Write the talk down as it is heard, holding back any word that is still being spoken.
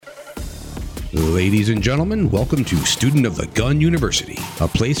Ladies and gentlemen, welcome to Student of the Gun University, a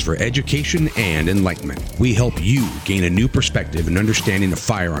place for education and enlightenment. We help you gain a new perspective and understanding of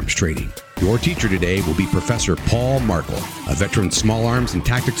firearms training. Your teacher today will be Professor Paul Markle, a veteran small arms and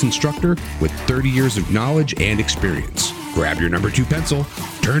tactics instructor with 30 years of knowledge and experience. Grab your number 2 pencil,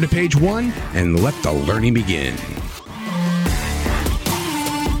 turn to page 1, and let the learning begin.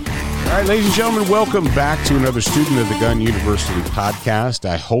 All right, ladies and gentlemen, welcome back to another Student of the Gun University podcast.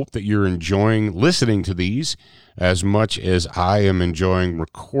 I hope that you're enjoying listening to these as much as I am enjoying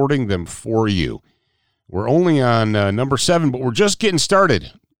recording them for you. We're only on number 7, but we're just getting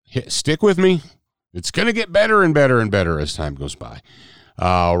started. Stick with me. It's going to get better and better and better as time goes by.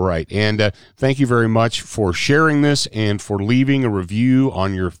 All right, and thank you very much for sharing this and for leaving a review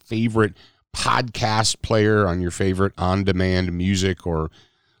on your favorite podcast player, on your favorite on-demand music or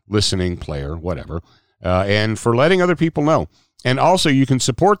listening player, whatever, and for letting other people know. And also, you can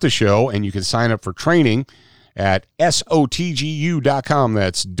support the show, and you can sign up for training at SOTGU.com.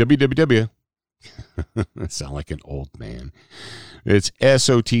 That's www. I sound like an old man. It's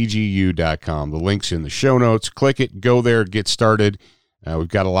SOTGU.com. The link's in the show notes. Click it, go there, get started. We've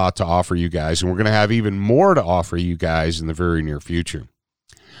got a lot to offer you guys, and we're going to have even more to offer you guys in the very near future.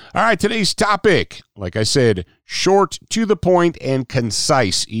 All right, today's topic, like I said, short, to the point, and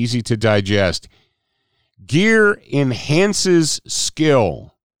concise, easy to digest. Gear enhances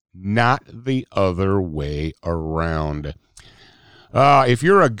skill, not the other way around. If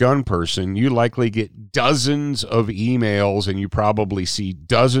you're a gun person, you likely get dozens of emails, and you probably see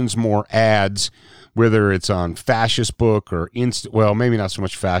dozens more ads, whether it's on Fascist Book or well, maybe not so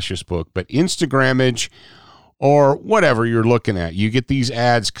much Fascist Book, but Instagrammage, or whatever you're looking at. You get these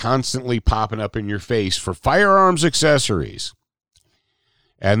ads constantly popping up in your face for firearms accessories.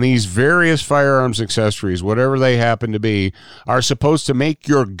 And these various firearms accessories, whatever they happen to be, are supposed to make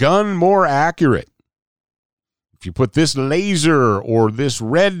your gun more accurate. If you put this laser or this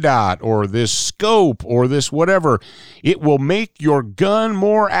red dot or this scope or this whatever, it will make your gun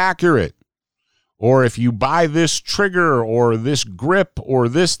more accurate. Or if you buy this trigger or this grip or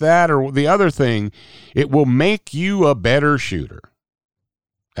this, that, or the other thing, it will make you a better shooter.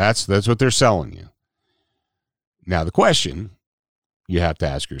 That's what they're selling you. Now, the question you have to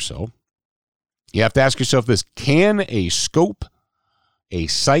ask yourself this: can a scope, a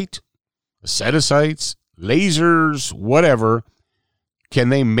sight, a set of sights, lasers, whatever, can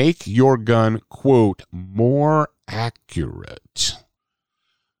they make your gun, quote, more accurate?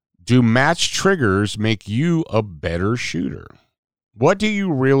 Do match triggers make you a better shooter? What do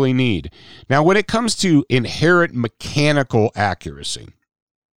you really need? Now, when it comes to inherent mechanical accuracy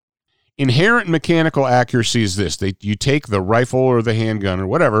is this. You take the rifle or the handgun or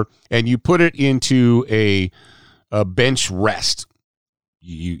whatever, and you put it into a bench rest.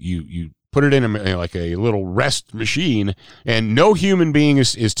 You put it in like a little rest machine, and no human being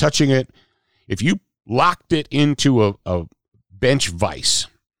is touching it. If you locked it into a bench vise,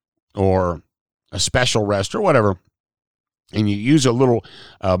 or a special rest or whatever, and you use a little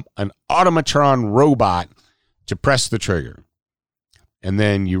an automatron robot to press the trigger, and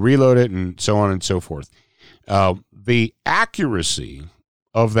then you reload it and so on and so forth. The accuracy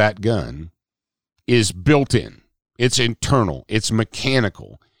of that gun is built in. It's internal. It's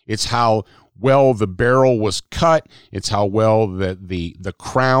mechanical. It's how well the barrel was cut. It's how well the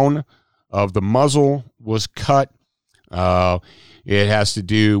crown of the muzzle was cut. It has to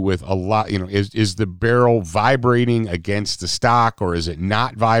do with a lot, is the barrel vibrating against the stock, or is it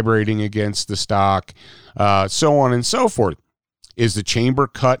not vibrating against the stock? So on and so forth. Is the chamber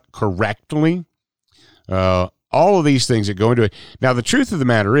cut correctly? All of these things that go into it. Now, the truth of the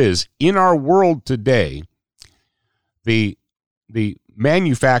matter is, in our world today, the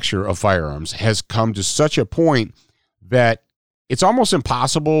manufacture of firearms has come to such a point that it's almost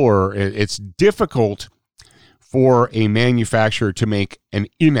impossible, or it's difficult for a manufacturer to make an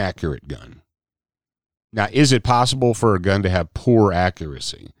inaccurate gun. Now, is it possible for a gun to have poor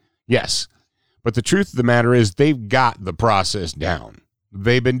accuracy? Yes. But the truth of the matter is, they've got the process down.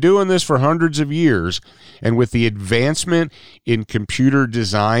 They've been doing this for hundreds of years, and with the advancement in computer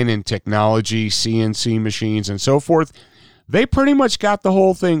design and technology, CNC machines and so forth, they pretty much got the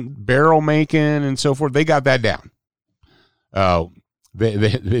whole thing, barrel making and so forth, they got that down.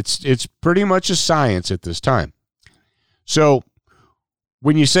 It's pretty much a science at this time. So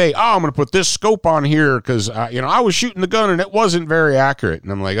when you say, I'm going to put this scope on here because, I was shooting the gun and it wasn't very accurate.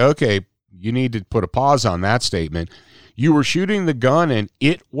 And I'm like, okay, you need to put a pause on that statement. You were shooting the gun and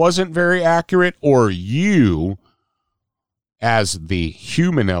it wasn't very accurate, or you, as the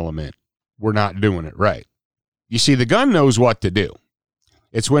human element, were not doing it right. You see, the gun knows what to do.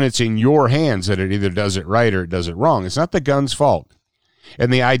 It's when it's in your hands that it either does it right or it does it wrong. It's not the gun's fault.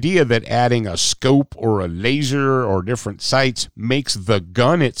 And the idea that adding a scope or a laser or different sights makes the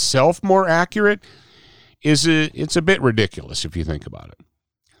gun itself more accurate it's a bit ridiculous if you think about it.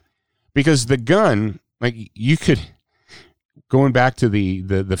 Because the gun, like you could, going back to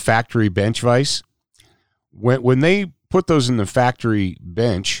the factory bench vise, when they put those in the factory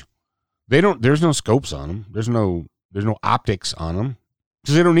bench, there's no scopes on them. There's no optics on them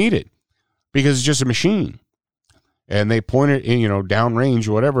because they don't need it, because it's just a machine. And they point it in, downrange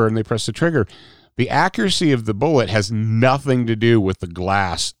or whatever, and they press the trigger. The accuracy of the bullet has nothing to do with the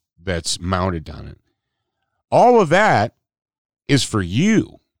glass that's mounted on it. All of that is for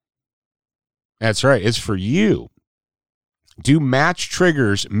you. That's right. It's for you. Do match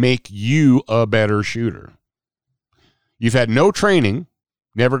triggers make you a better shooter? You've had no training,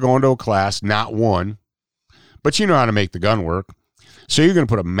 never gone to a class, not one, but you know how to make the gun work. So you're going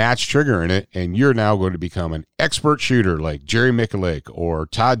to put a match trigger in it, and you're now going to become an expert shooter like Jerry Miculek or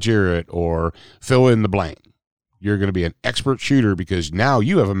Todd Jarrett or fill in the blank. You're going to be an expert shooter because now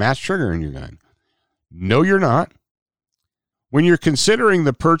you have a match trigger in your gun. No, you're not. When you're considering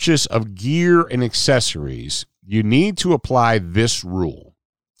the purchase of gear and accessories, you need to apply this rule.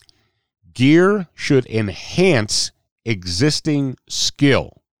 Gear should enhance existing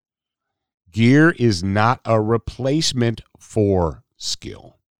skill. Gear is not a replacement for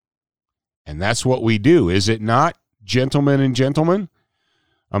skill. And that's what we do, is it not, gentlemen and gentlemen?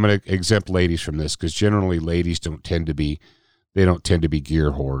 I'm going to exempt ladies from this because generally ladies don't tend to be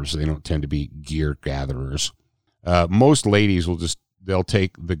gear whores. They don't tend to be gear gatherers. Most ladies they'll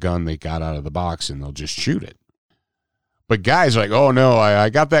take the gun they got out of the box and they'll just shoot it. But guys are like, oh no, I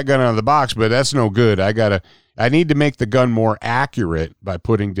got that gun out of the box, but that's no good. I need to make the gun more accurate by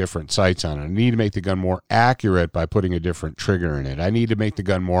putting different sights on it. I need to make the gun more accurate by putting a different trigger in it. I need to make the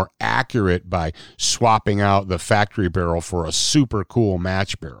gun more accurate by swapping out the factory barrel for a super cool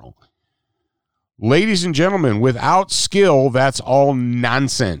match barrel. Ladies and gentlemen, without skill, that's all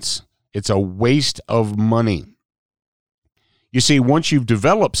nonsense. It's a waste of money. You see, once you've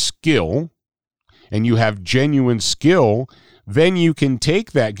developed skill and you have genuine skill, then you can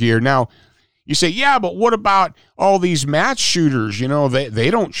take that gear. Now, you say, yeah, but what about all these match shooters? They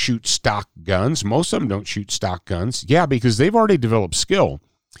don't shoot stock guns. Most of them don't shoot stock guns. Yeah, because they've already developed skill.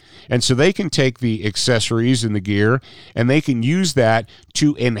 And so they can take the accessories and the gear, and they can use that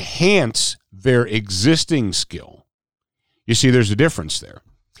to enhance their existing skill. You see, there's a difference there.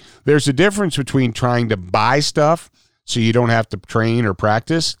 There's a difference between trying to buy stuff so you don't have to train or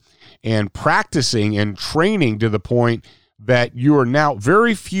practice, and practicing and training to the point that you are now,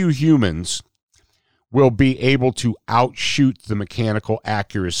 very few humans will be able to outshoot the mechanical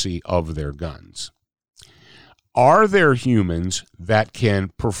accuracy of their guns. Are there humans that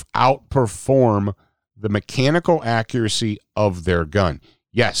can outperform the mechanical accuracy of their gun?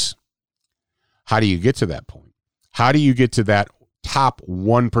 Yes. How do you get to that point? How do you get to that top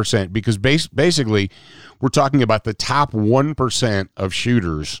 1%? Because basically, we're talking about the top 1% of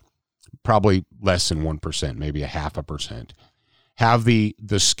shooters, probably less than 1%, maybe a 0.5%, have the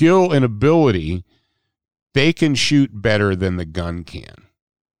skill and ability. They can shoot better than the gun can.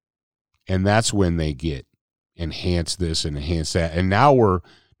 And that's when they get enhance this and enhance that. And now we're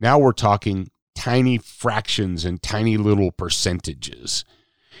talking tiny fractions and tiny little percentages.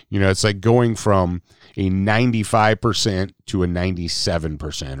 It's like going from a 95% to a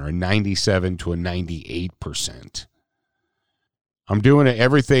 97% or a 97 to a 98%. I'm doing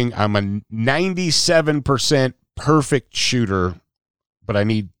everything. I'm a 97% perfect shooter, but I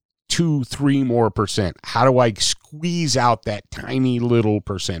need 2-3 more percent. How do I squeeze out that tiny little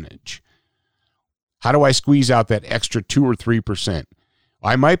percentage? How do I squeeze out that extra 2 or 3%?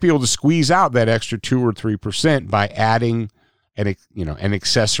 I might be able to squeeze out that extra 2 or 3% by adding an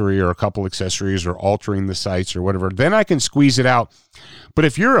accessory or a couple accessories or altering the sights or whatever. Then I can squeeze it out. But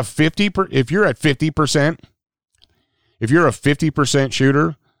if you're at 50%, if you're a 50%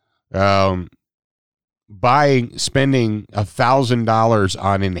 shooter, spending $1,000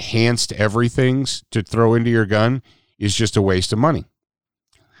 on enhanced everythings to throw into your gun is just a waste of money.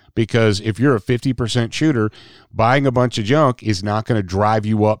 Because if you're a 50% shooter, buying a bunch of junk is not going to drive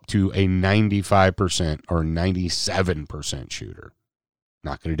you up to a 95% or 97% shooter.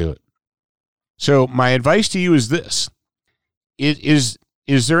 Not going to do it. So my advice to you is this. Is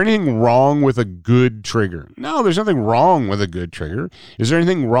there anything wrong with a good trigger? No, there's nothing wrong with a good trigger. Is there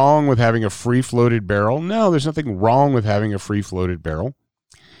anything wrong with having a free-floated barrel? No, there's nothing wrong with having a free-floated barrel.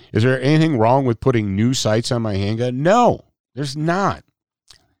 Is there anything wrong with putting new sights on my handgun? No, there's not.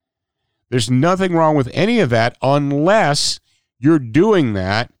 There's nothing wrong with any of that unless you're doing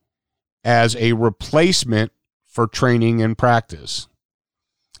that as a replacement for training and practice.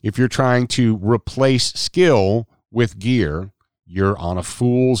 If you're trying to replace skill with gear, you're on a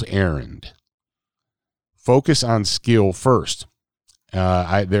fool's errand. Focus on skill first.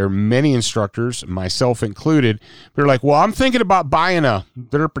 There are many instructors, myself included, who are like, well, I'm thinking about buying a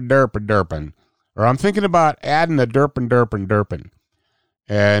derpin, or I'm thinking about adding a derpin.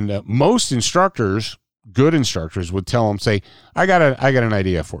 And most instructors, good instructors, would tell them, say, I got an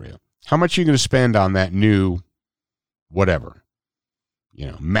idea for you. How much are you going to spend on that new whatever?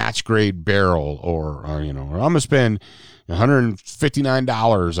 Match grade barrel, or I'm going to spend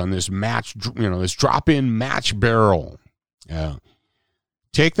 $159 on this this drop-in match barrel.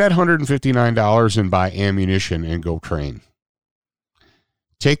 Take that $159 and buy ammunition and go train.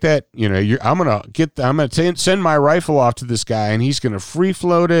 Take that, I'm going to send my rifle off to this guy, and he's going to free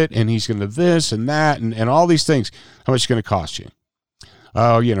float it, and he's going to this and that and all these things. How much is it going to cost you?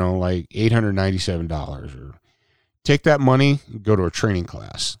 Oh, like $897. Or take that money, go to a training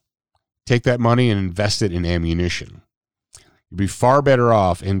class. Take that money and invest it in ammunition. You'd be far better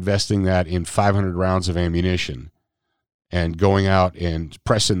off investing that in 500 rounds of ammunition and going out and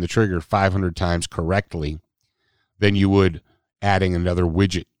pressing the trigger 500 times correctly than you would adding another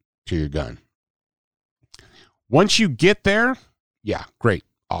widget to your gun. Once you get there, yeah, great,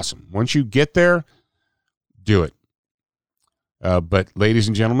 awesome. Once you get there, do it. But ladies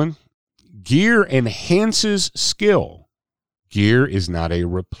and gentlemen, gear enhances skill. Gear is not a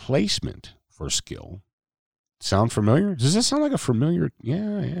replacement for skill. Sound familiar? Does this sound like a familiar?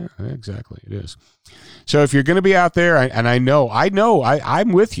 Yeah, exactly. It is. So if you're going to be out there, and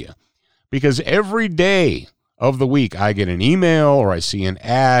I'm with you, because every day of the week I get an email or I see an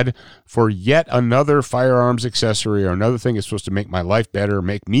ad for yet another firearms accessory or another thing that's supposed to make my life better,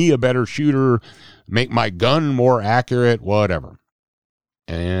 make me a better shooter, make my gun more accurate, whatever.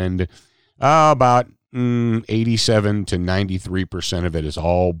 And about 87 to 93% of it is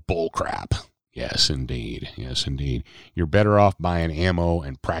all bull crap. Yes, indeed. You're better off buying ammo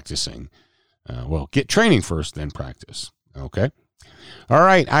and practicing. Get training first, then practice. Okay? All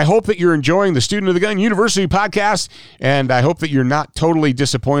right. I hope that you're enjoying the Student of the Gun University podcast, and I hope that you're not totally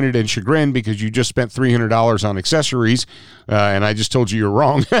disappointed and chagrined because you just spent $300 on accessories, and I just told you you're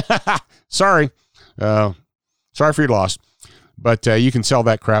wrong. Sorry. Sorry for your loss. But you can sell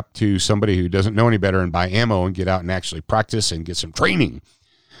that crap to somebody who doesn't know any better and buy ammo and get out and actually practice and get some training.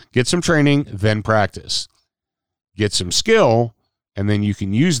 Get some training, then practice. Get some skill, and then you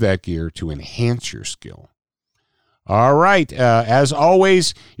can use that gear to enhance your skill. All right. As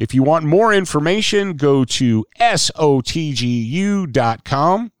always, if you want more information, go to SOTGU.com.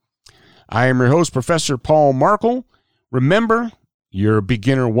 I am your host, Professor Paul Markle. Remember, you're a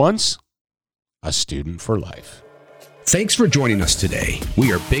beginner once, a student for life. Thanks for joining us today.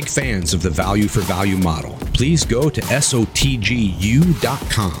 We are big fans of the value for value model. Please go to SOTGU.com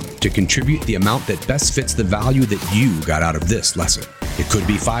to contribute the amount that best fits the value that you got out of this lesson. It could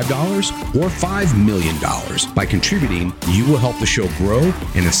be $5 or $5 million. By contributing, you will help the show grow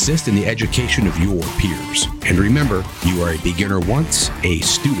and assist in the education of your peers. And remember, you are a beginner once, a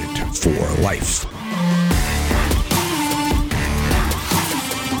student for life.